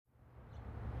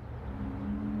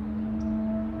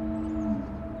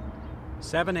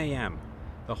7 a.m.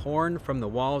 The horn from the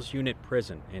Walls Unit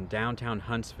Prison in downtown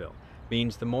Huntsville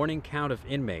means the morning count of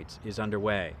inmates is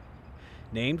underway.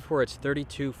 Named for its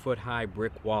 32-foot-high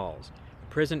brick walls, the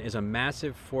prison is a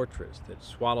massive fortress that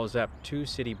swallows up 2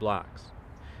 city blocks.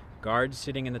 Guards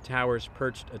sitting in the towers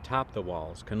perched atop the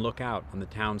walls can look out on the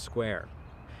town square.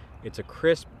 It's a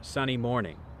crisp, sunny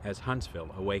morning as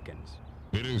Huntsville awakens.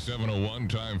 It is 7:01,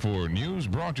 time for news,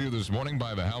 brought to you this morning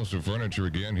by the House of Furniture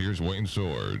again. Here's Wayne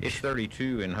Swords. It's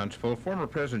 32 in Huntsville. Former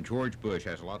President George Bush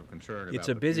has a lot of concern about It's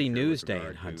a busy news day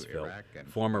in Huntsville.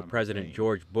 Former President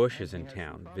George Bush is in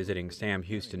town, visiting Sam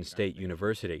Houston State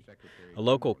University. A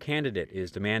local candidate is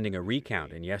demanding a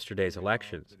recount in yesterday's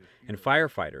elections, and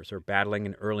firefighters are battling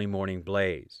an early morning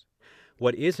blaze.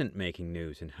 What isn't making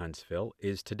news in Huntsville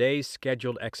is today's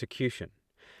scheduled execution.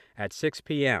 At 6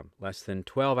 p.m., less than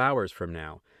 12 hours from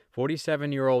now,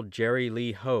 47-year-old Jerry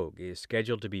Lee Hogue is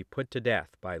scheduled to be put to death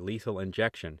by lethal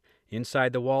injection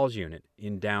inside the Walls Unit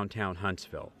in downtown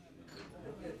Huntsville.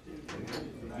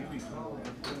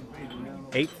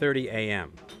 8:30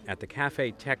 a.m. At the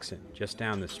Cafe Texan, just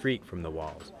down the street from the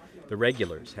Walls, the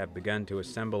regulars have begun to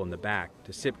assemble in the back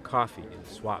to sip coffee and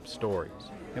swap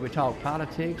stories. And we talk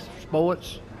politics,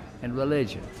 sports, and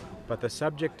religion. But the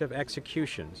subject of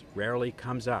executions rarely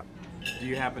comes up. Do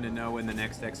you happen to know when the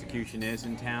next execution is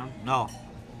in town? No,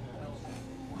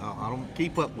 I don't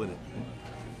keep up with it.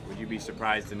 Would you be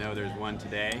surprised to know there's one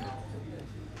today?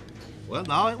 Well,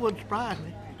 no, it wouldn't surprise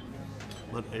me.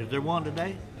 But is there one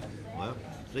today? Well,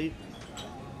 see,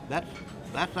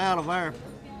 that's out of our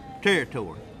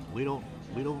territory. We don't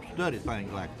study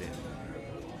things like that.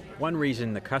 One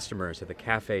reason the customers at the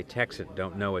Cafe Texan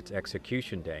don't know it's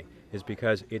execution day is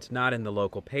because it's not in the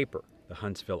local paper, the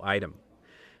Huntsville Item.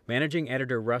 Managing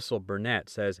editor Russell Burnett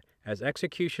says as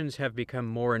executions have become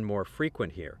more and more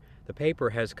frequent here, the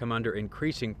paper has come under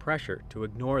increasing pressure to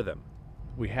ignore them.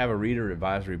 We have a reader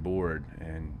advisory board,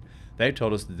 and they've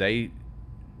told us that they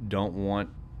don't want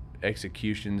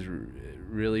executions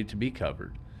really to be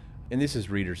covered. And this is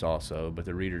readers also, but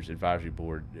the readers advisory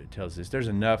board tells us there's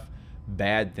enough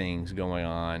bad things going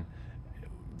on.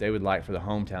 They would like for the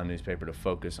hometown newspaper to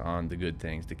focus on the good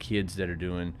things, the kids that are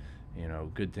doing,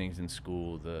 good things in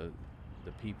school, the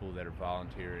people that are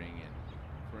volunteering. And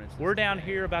for instance, we're down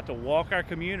here about to walk our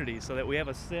community so that we have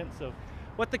a sense of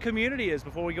what the community is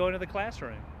before we go into the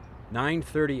classroom.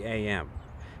 9:30 a.m.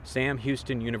 Sam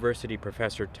Houston University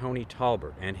professor Tony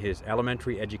Talbert and his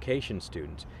elementary education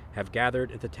students have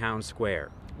gathered at the town square.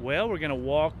 Well, we're going to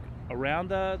walk around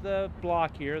the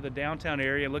block here, the downtown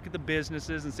area, look at the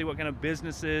businesses and see what kind of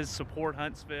businesses support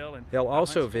Huntsville. And they'll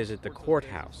also visit the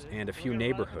courthouse and a few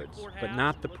neighborhoods, but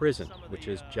not the prison, which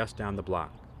is just down the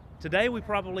block. Today we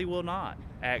probably will not,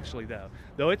 actually,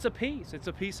 though it's a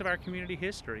piece of our community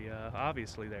history,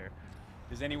 obviously there.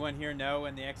 Does anyone here know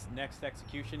when the next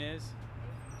execution is?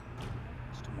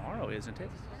 It's tomorrow, isn't it?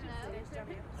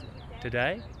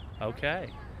 Today? Okay.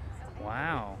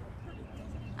 Wow.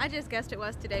 I just guessed it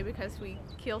was today because we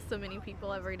kill so many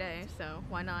people every day, so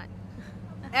why not?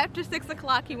 After 6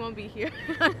 o'clock, he won't be here.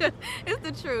 It's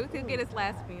the truth. He'll get his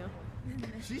last meal.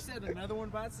 She said another one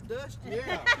bites the dust.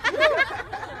 Yeah.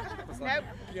 Nope.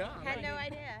 Had no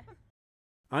idea.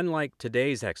 Unlike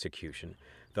today's execution,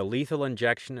 the lethal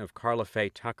injection of Karla Faye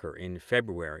Tucker in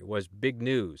February was big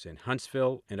news in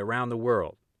Huntsville and around the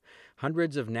world.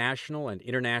 Hundreds of national and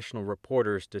international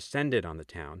reporters descended on the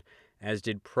town, as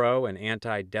did pro- and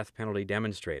anti-death penalty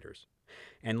demonstrators.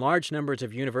 And large numbers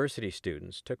of university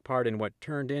students took part in what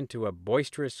turned into a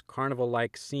boisterous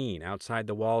carnival-like scene outside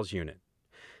the Walls Unit.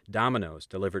 Domino's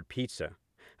delivered pizza,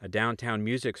 a downtown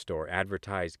music store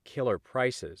advertised killer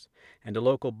prices, and a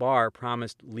local bar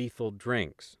promised lethal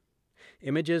drinks.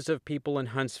 Images of people in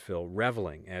Huntsville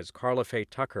reveling as Karla Faye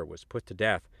Tucker was put to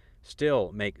death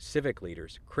still make civic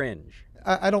leaders cringe.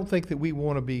 I don't think that we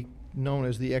want to be known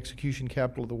as the execution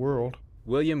capital of the world.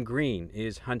 William Green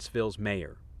is Huntsville's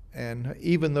mayor. And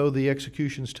even though the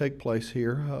executions take place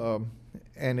here,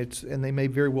 and they may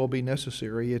very well be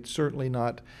necessary, it's certainly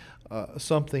not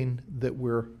something that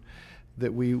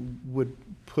we would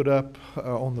put up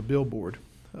on the billboard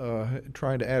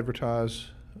trying to advertise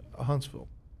Huntsville.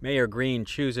 Mayor Green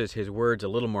chooses his words a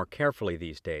little more carefully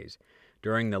these days.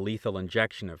 During the lethal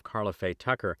injection of Karla Faye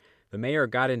Tucker, the mayor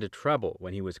got into trouble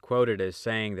when he was quoted as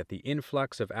saying that the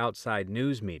influx of outside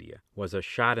news media was a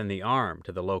shot in the arm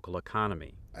to the local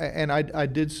economy. And I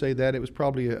did say that. It was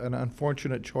probably an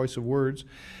unfortunate choice of words.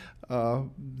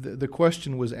 The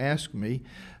question was asked me,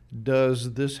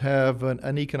 does this have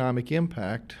an economic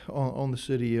impact on the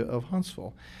city of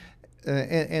Huntsville?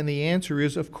 And the answer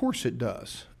is, of course it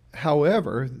does.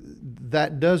 However,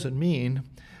 that doesn't mean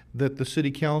that the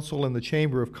City Council and the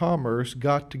Chamber of Commerce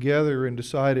got together and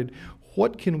decided,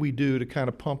 what can we do to kind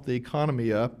of pump the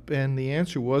economy up? And the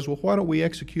answer was, well, why don't we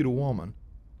execute a woman?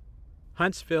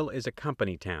 Huntsville is a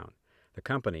company town. The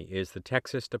company is the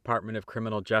Texas Department of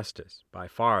Criminal Justice, by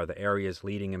far the area's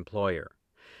leading employer.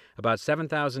 About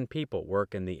 7,000 people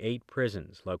work in the 8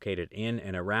 prisons located in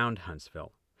and around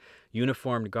Huntsville.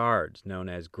 Uniformed guards, known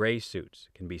as gray suits,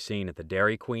 can be seen at the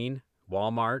Dairy Queen,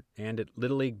 Walmart, and at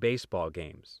Little League baseball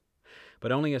games.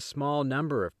 But only a small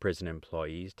number of prison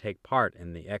employees take part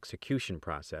in the execution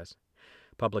process.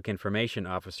 Public Information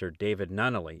Officer David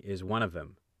Nunnally is one of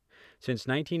them. Since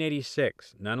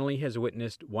 1986, Nunnally has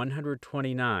witnessed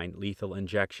 129 lethal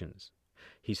injections.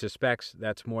 He suspects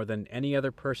that's more than any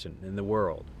other person in the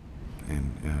world.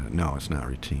 And no, it's not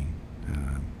routine.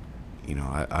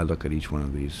 I look at each one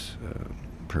of these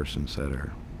persons that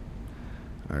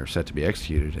are set to be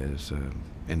executed as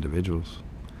individuals,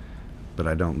 but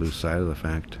I don't lose sight of the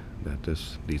fact that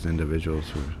these individuals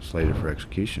who are slated for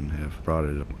execution have brought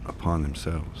it upon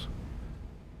themselves.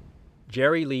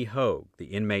 Jerry Lee Hogue, the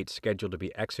inmate scheduled to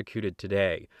be executed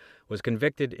today, was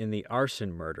convicted in the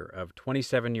arson murder of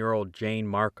 27-year-old Jane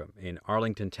Markham in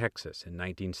Arlington, Texas in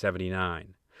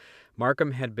 1979.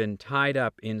 Markham had been tied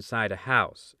up inside a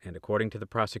house and, according to the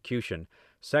prosecution,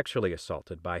 sexually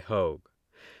assaulted by Hogue.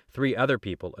 3 other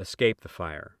people escaped the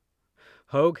fire.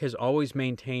 Hogue has always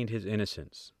maintained his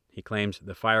innocence. He claims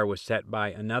the fire was set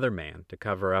by another man to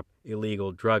cover up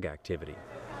illegal drug activity.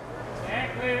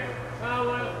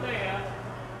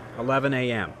 11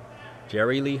 a.m.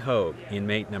 Jerry Lee Hogue,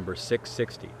 inmate number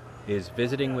 660, is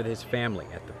visiting with his family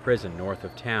at the prison north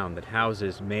of town that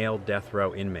houses male death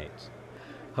row inmates.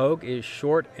 Hogue is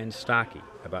short and stocky,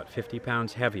 about 50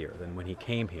 pounds heavier than when he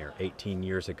came here 18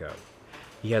 years ago.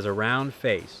 He has a round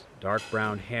face, dark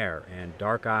brown hair, and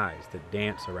dark eyes that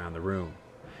dance around the room.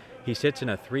 He sits in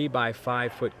a 3 by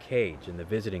 5 foot cage in the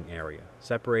visiting area,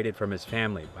 separated from his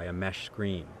family by a mesh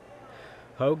screen.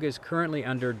 Hogue is currently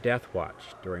under death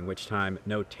watch, during which time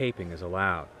no taping is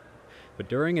allowed. But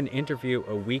during an interview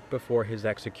a week before his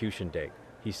execution date,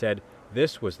 he said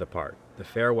this was the part, the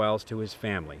farewells to his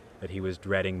family, that he was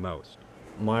dreading most.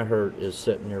 My hurt is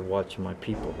sitting there watching my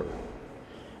people hurt.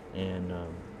 And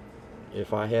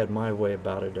if I had my way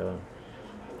about it,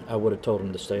 I would have told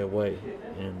them to stay away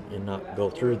and not go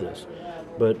through this.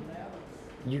 But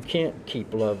you can't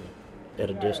keep love at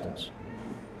a distance.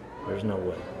 There's no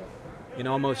way. In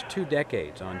almost 2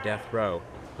 decades on death row,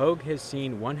 Hogue has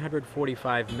seen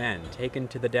 145 men taken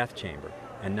to the death chamber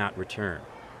and not return.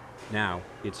 Now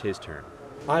it's his turn.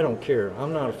 I don't care.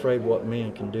 I'm not afraid what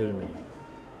man can do to me.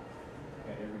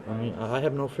 I mean, I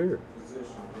have no fear.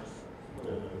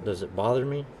 Does it bother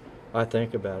me? I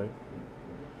think about it.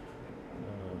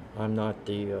 I'm not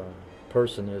the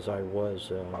person as I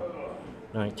was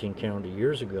 19 calendar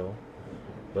years ago,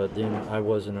 but then I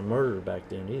wasn't a murderer back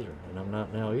then either, and I'm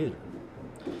not now either.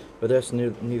 But that's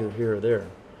neither here or there.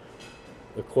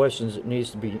 The questions that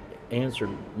needs to be answered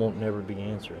won't never be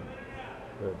answered.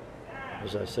 But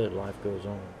as I said, life goes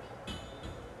on.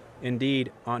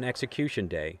 Indeed, on execution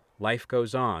day, life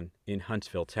goes on in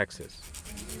Huntsville, Texas.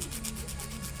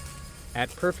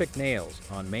 At Perfect Nails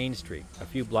on Main Street, a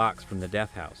few blocks from the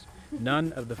death house,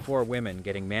 none of the 4 women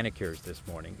getting manicures this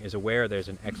morning is aware there's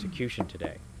an execution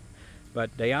today.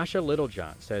 But Dayasha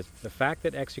Littlejohn says the fact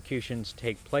that executions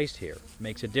take place here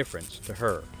makes a difference to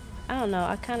her. I don't know,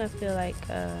 I kind of feel like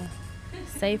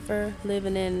safer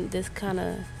living in this kind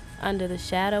of under the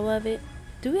shadow of it.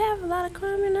 Do we have a lot of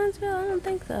crime in Huntsville? I don't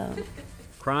think so.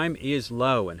 Crime is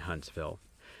low in Huntsville.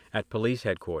 At police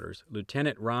headquarters,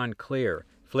 Lieutenant Ron Clear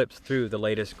flips through the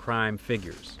latest crime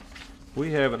figures.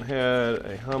 We haven't had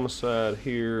a homicide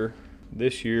here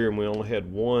this year, and we only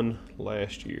had 1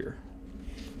 last year.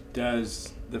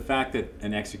 Does the fact that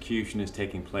an execution is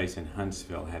taking place in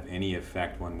Huntsville have any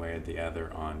effect one way or the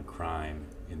other on crime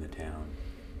in the town?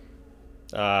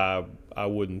 I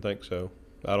wouldn't think so.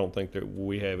 I don't think that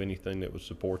we have anything that would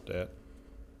support that.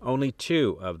 Only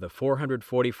 2 of the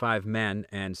 445 men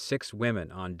and 6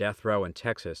 women on death row in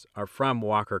Texas are from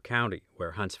Walker County,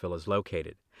 where Huntsville is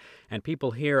located. And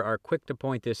people here are quick to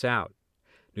point this out.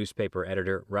 Newspaper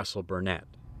editor Russell Burnett.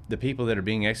 The people that are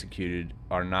being executed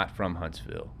are not from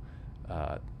Huntsville.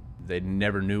 They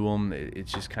never knew them.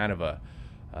 It's just kind of a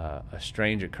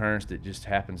strange occurrence that just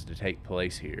happens to take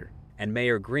place here. And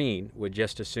Mayor Green would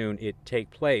just as soon it take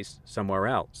place somewhere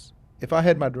else. If I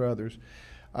had my druthers,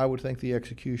 I would think the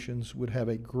executions would have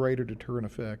a greater deterrent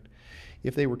effect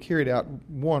if they were carried out,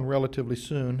 one, relatively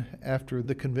soon after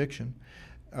the conviction,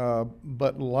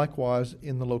 but likewise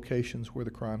in the locations where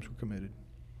the crimes were committed.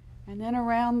 And then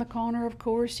around the corner, of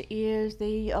course, is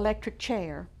the electric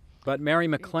chair. But Mary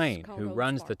McLean, who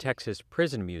runs the Texas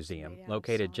Prison Museum,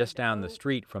 located just down the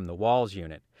street from the Walls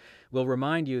unit, will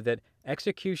remind you that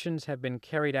executions have been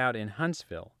carried out in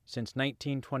Huntsville since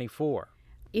 1924.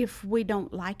 If we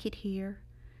don't like it here,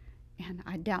 and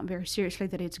I doubt very seriously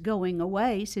that it's going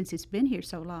away since it's been here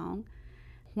so long,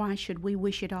 why should we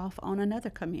wish it off on another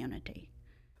community?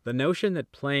 The notion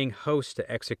that playing host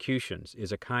to executions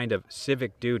is a kind of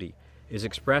civic duty is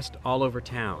expressed all over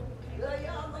town.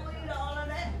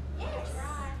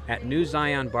 At New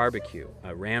Zion Barbecue,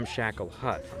 a ramshackle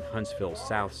hut on Huntsville's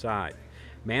south side,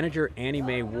 manager Annie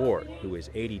Mae Ward, who is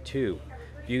 82,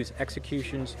 views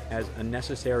executions as a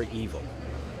necessary evil.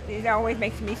 It always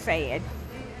makes me sad.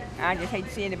 I just hate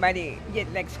to see anybody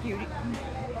getting executed.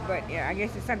 But yeah, I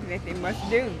guess it's something that they must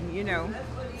do, you know.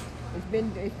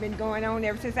 It's been going on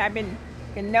ever since I've been,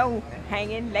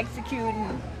 hanging,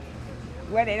 executing.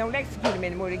 Well, they don't execute them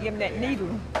anymore. They give them that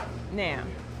needle now.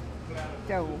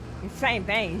 So it's the same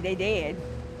thing. They dead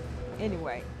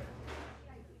anyway.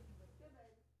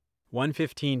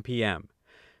 1:15 p.m.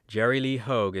 Jerry Lee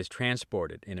Hogue is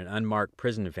transported in an unmarked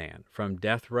prison van from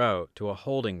death row to a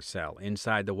holding cell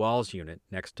inside the Walls unit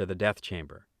next to the death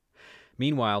chamber.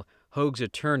 Meanwhile, Hogue's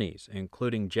attorneys,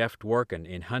 including Jeff Dworkin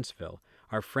in Huntsville,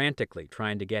 are frantically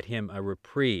trying to get him a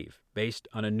reprieve based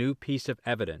on a new piece of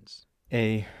evidence.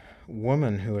 A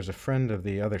woman who is a friend of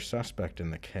the other suspect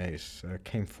in the case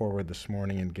came forward this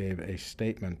morning and gave a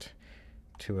statement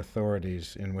to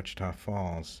authorities in Wichita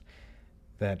Falls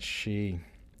that she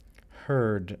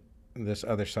heard this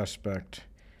other suspect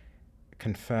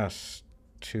confess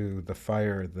to the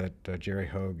fire that Jerry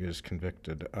Hogue is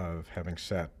convicted of having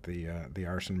set, the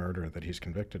arson murder that he's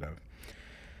convicted of.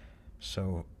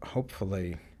 So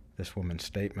hopefully this woman's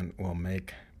statement will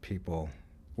make people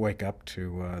wake up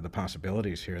to the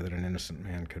possibilities here that an innocent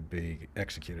man could be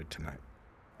executed tonight.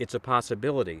 It's a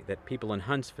possibility that people in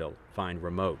Huntsville find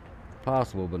remote.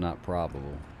 Possible, but not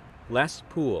probable. Les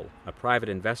Poole, a private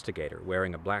investigator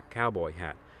wearing a black cowboy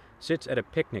hat, sits at a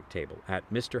picnic table at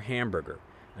Mr. Hamburger,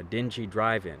 a dingy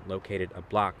drive-in located a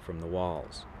block from the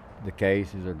Walls. The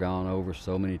cases are gone over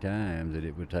so many times that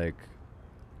it would take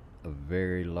a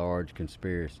very large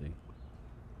conspiracy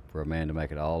for a man to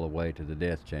make it all the way to the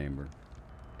death chamber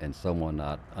and someone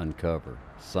not uncover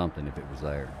something if it was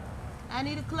there. I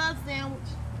need a club sandwich.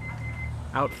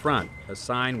 Out front, a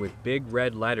sign with big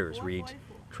red letters reads,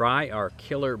 "Try our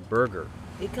killer burger."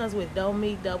 It comes with dome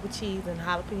meat, double cheese, and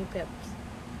jalapeno peppers.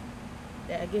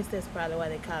 I guess that's probably why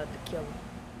they call it the killer.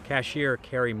 Cashier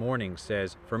Carrie Morning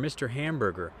says for Mr.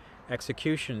 Hamburger,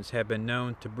 executions have been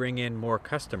known to bring in more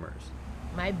customers.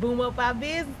 Might boom up our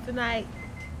business tonight.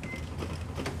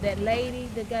 That lady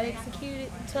that got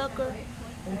executed, Tucker,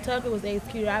 when Tucker was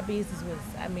executed, our business was,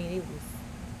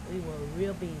 we were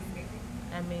real busy.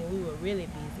 We were really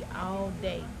busy all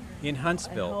day. In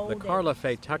Huntsville, the Karla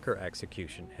Faye Tucker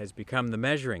execution has become the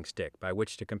measuring stick by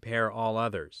which to compare all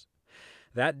others.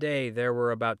 That day, there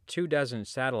were about 24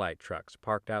 satellite trucks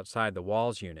parked outside the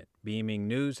Walls unit, beaming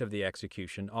news of the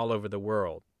execution all over the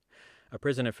world. A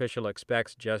prison official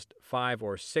expects just 5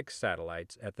 or 6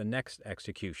 satellites at the next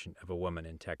execution of a woman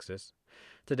in Texas.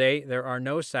 Today, there are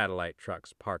no satellite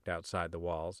trucks parked outside the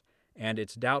Walls, and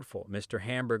it's doubtful Mr.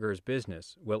 Hamburger's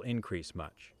business will increase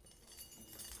much.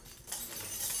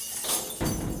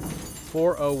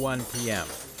 4:01 p.m.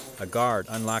 A guard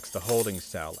unlocks the holding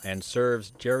cell and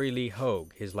serves Jerry Lee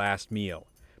Hogue his last meal,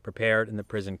 prepared in the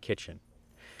prison kitchen.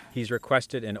 He's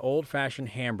requested an old-fashioned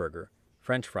hamburger,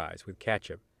 French fries with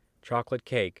ketchup, chocolate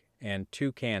cake, and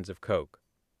 2 cans of Coke.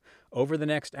 Over the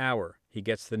next hour, he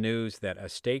gets the news that a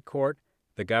state court,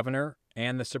 the governor,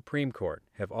 and the Supreme Court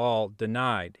have all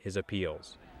denied his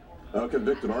appeals. A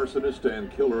convicted arsonist and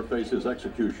killer faces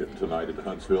execution tonight in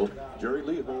Huntsville. Jerry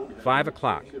Lee Hogue. 5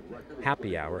 o'clock,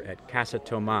 happy hour at Casa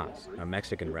Tomas, a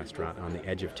Mexican restaurant on the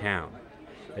edge of town.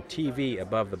 A TV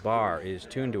above the bar is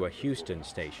tuned to a Houston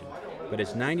station, but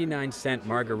it's 99-cent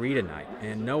margarita night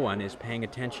and no one is paying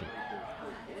attention.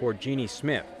 For Jeannie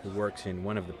Smith, who works in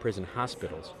one of the prison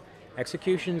hospitals,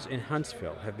 executions in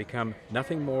Huntsville have become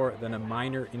nothing more than a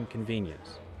minor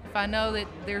inconvenience. If I know that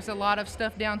there's a lot of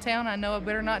stuff downtown, I know I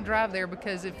better not drive there,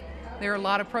 because if there are a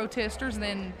lot of protesters,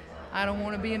 then I don't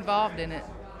want to be involved in it.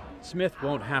 Smith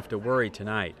won't have to worry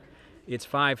tonight. It's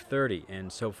 5:30,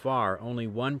 and so far only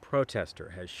one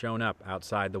protester has shown up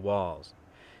outside the Walls.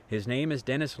 His name is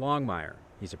Dennis Longmire.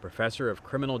 He's a professor of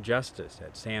criminal justice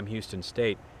at Sam Houston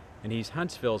State, and he's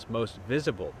Huntsville's most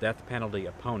visible death penalty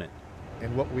opponent.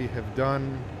 And what we have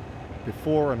done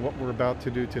before and what we're about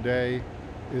to do today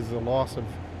is the loss of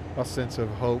a sense of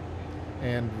hope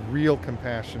and real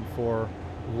compassion for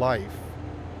life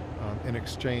In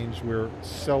exchange, we're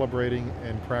celebrating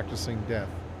and practicing death.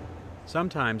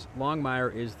 Sometimes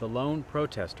Longmire is the lone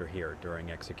protester here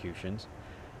during executions.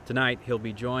 Tonight he'll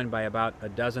be joined by about a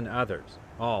dozen others,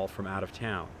 all from out of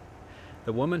town.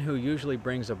 The woman who usually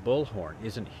brings a bullhorn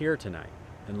isn't here tonight,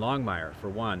 and Longmire, for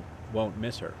one, won't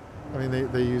miss her. I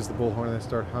mean, they use the bullhorn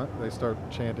and they start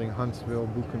chanting Huntsville,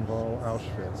 Buchenwald,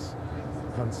 Auschwitz.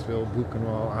 Huntsville,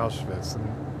 Buchenwald, Auschwitz.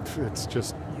 And it's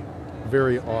just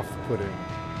very off-putting.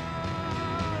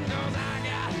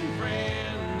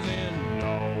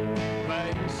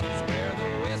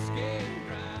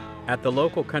 At the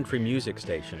local country music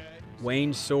station,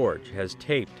 Wayne Sorge has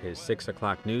taped his 6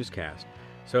 o'clock newscast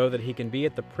so that he can be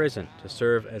at the prison to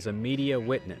serve as a media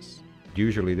witness.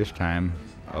 Usually this time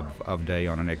of day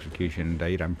on an execution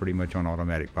date, I'm pretty much on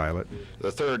automatic pilot.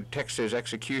 The third Texas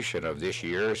execution of this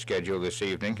year is scheduled this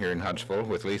evening here in Huntsville,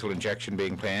 with lethal injection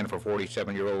being planned for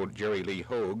 47-year-old Jerry Lee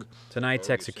Hogue. Tonight's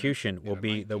execution will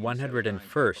be the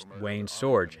 101st Wayne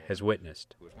Sorge has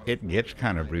witnessed. It gets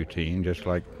kind of routine, just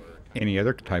like any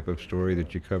other type of story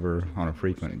that you cover on a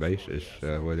frequent basis,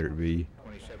 whether it be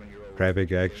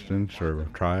traffic accidents or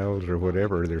trials or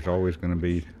whatever. There's always going to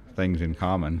be things in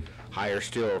common. Higher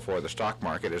still for the stock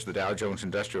market as the Dow Jones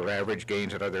Industrial Average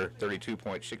gains another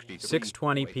 32.63.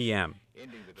 6:20 p.m.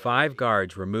 5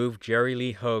 guards remove Jerry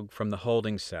Lee Hogue from the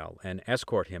holding cell and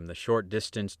escort him the short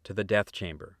distance to the death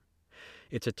chamber.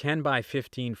 It's a 10 by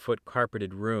 15 foot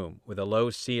carpeted room with a low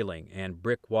ceiling and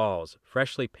brick walls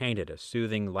freshly painted a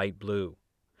soothing light blue.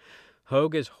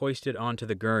 Hogue is hoisted onto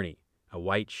the gurney, a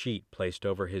white sheet placed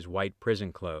over his white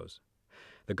prison clothes.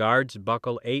 The guards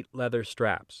buckle 8 leather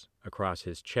straps across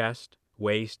his chest,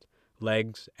 waist,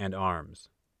 legs, and arms.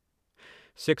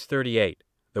 6:38.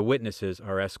 The witnesses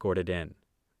are escorted in.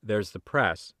 There's the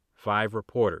press, 5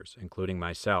 reporters, including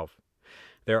myself.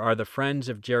 There are the friends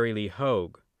of Jerry Lee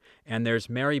Hogue, and there's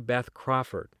Mary Beth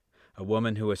Crawford, a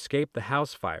woman who escaped the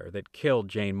house fire that killed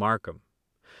Jane Markham.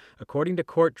 According to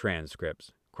court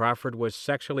transcripts, Crawford was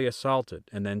sexually assaulted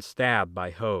and then stabbed by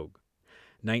Hogue.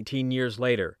 19 years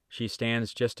later, she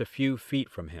stands just a few feet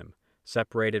from him,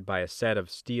 separated by a set of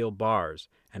steel bars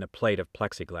and a plate of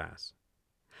plexiglass.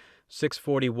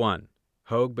 6:41.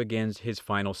 Hogue begins his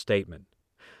final statement.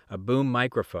 A boom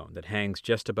microphone that hangs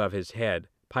just above his head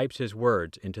pipes his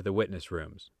words into the witness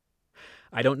rooms.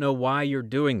 "I don't know why you're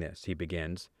doing this," he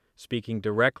begins, speaking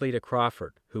directly to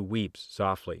Crawford, who weeps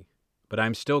softly. "But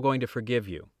I'm still going to forgive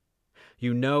you.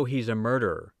 You know he's a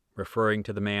murderer," referring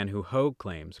to the man who Hogue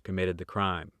claims committed the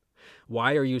crime.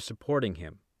 "Why are you supporting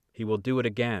him? He will do it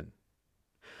again."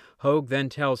 Hogue then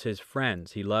tells his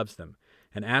friends he loves them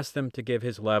and asks them to give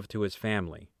his love to his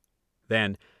family.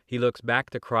 Then he looks back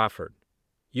to Crawford.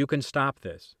 "You can stop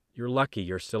this. You're lucky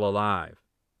you're still alive.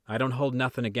 I don't hold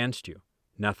nothing against you.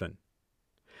 Nothing."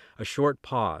 A short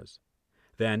pause.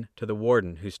 Then to the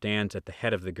warden who stands at the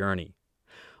head of the gurney.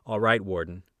 "All right,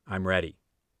 warden, I'm ready."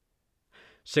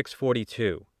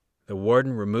 6:42. The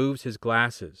warden removes his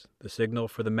glasses, the signal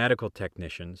for the medical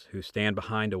technicians who stand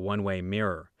behind a one-way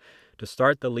mirror, to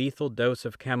start the lethal dose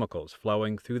of chemicals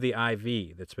flowing through the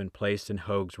IV that's been placed in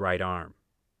Hogue's right arm.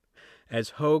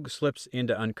 As Hogue slips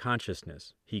into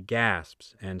unconsciousness, he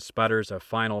gasps and sputters a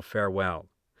final farewell,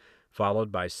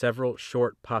 followed by several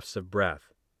short puffs of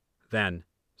breath. Then,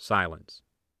 silence.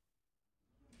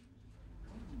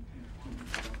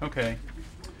 Okay,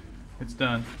 it's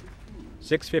done.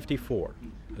 6:54.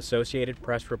 Associated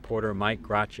Press reporter Mike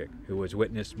Grotchik, who has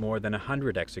witnessed more than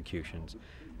 100 executions,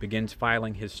 begins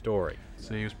filing his story.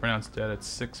 So he was pronounced dead at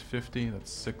 6:50,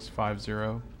 that's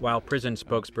 6:50. While prison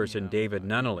spokesperson David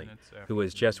Nunnally, who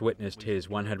has just witnessed his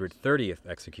 130th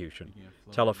execution,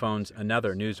 telephones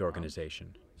another news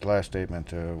organization. The last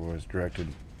statement was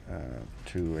directed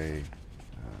to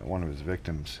one of his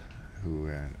victims who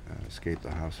escaped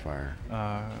the house fire.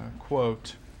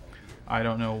 Quote, "I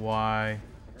don't know why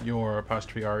you're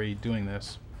apostrophe RE doing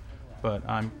this, but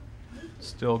I'm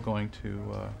still going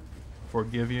to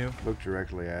forgive you." Looked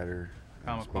directly at her,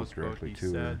 spoke directly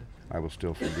to her. "I will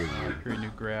still forgive you." Here,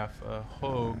 new graph,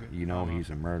 Hogue. You know he's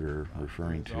a murderer,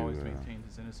 referring to...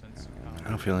 I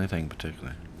don't feel anything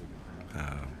particular.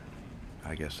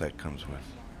 I guess that comes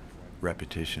with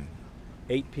repetition.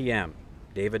 8 p.m.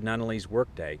 David Nunnally's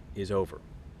workday is over.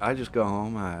 I just go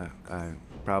home. I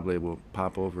probably will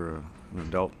pop over an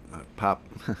adult, pop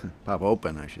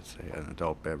open, I should say, an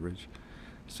adult beverage,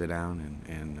 sit down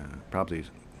and probably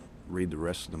read the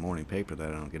rest of the morning paper that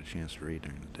I don't get a chance to read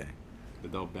during the day.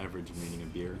 Adult beverage meaning a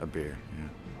beer? A beer, yeah.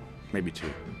 Maybe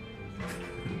 2.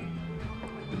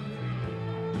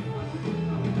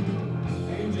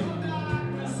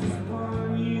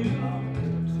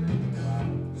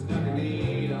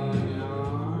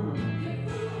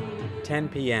 10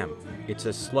 p.m. It's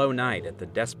a slow night at the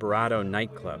Desperado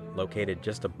nightclub located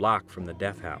just a block from the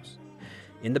death house.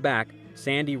 In the back,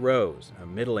 Sandy Rose, a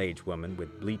middle-aged woman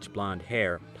with bleach blonde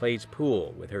hair, plays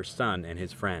pool with her son and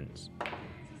his friends.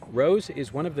 Rose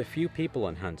is one of the few people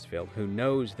in Huntsville who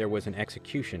knows there was an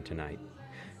execution tonight.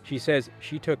 She says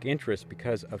she took interest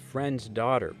because a friend's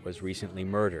daughter was recently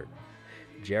murdered.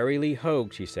 Jerry Lee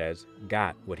Hogue, she says,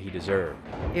 got what he deserved.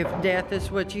 If death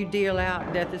is what you deal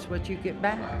out, death is what you get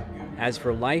back. As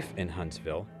for life in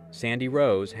Huntsville, Sandy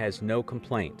Rose has no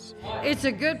complaints. It's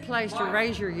a good place to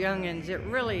raise your youngins, it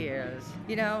really is.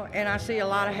 You know, and I see a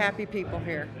lot of happy people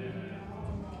here.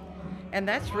 And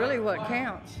that's really what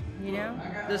counts, you know,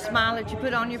 the smile that you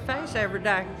put on your face every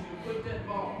day.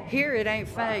 Here it ain't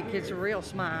fake, it's a real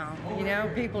smile. You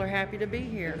know, people are happy to be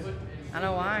here. I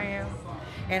know I am.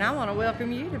 And I want to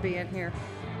welcome you to being here.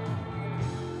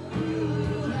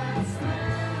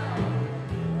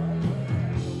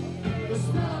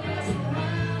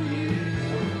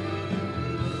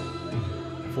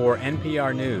 For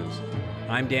NPR News,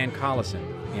 I'm Dan Collison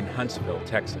in Huntsville,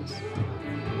 Texas.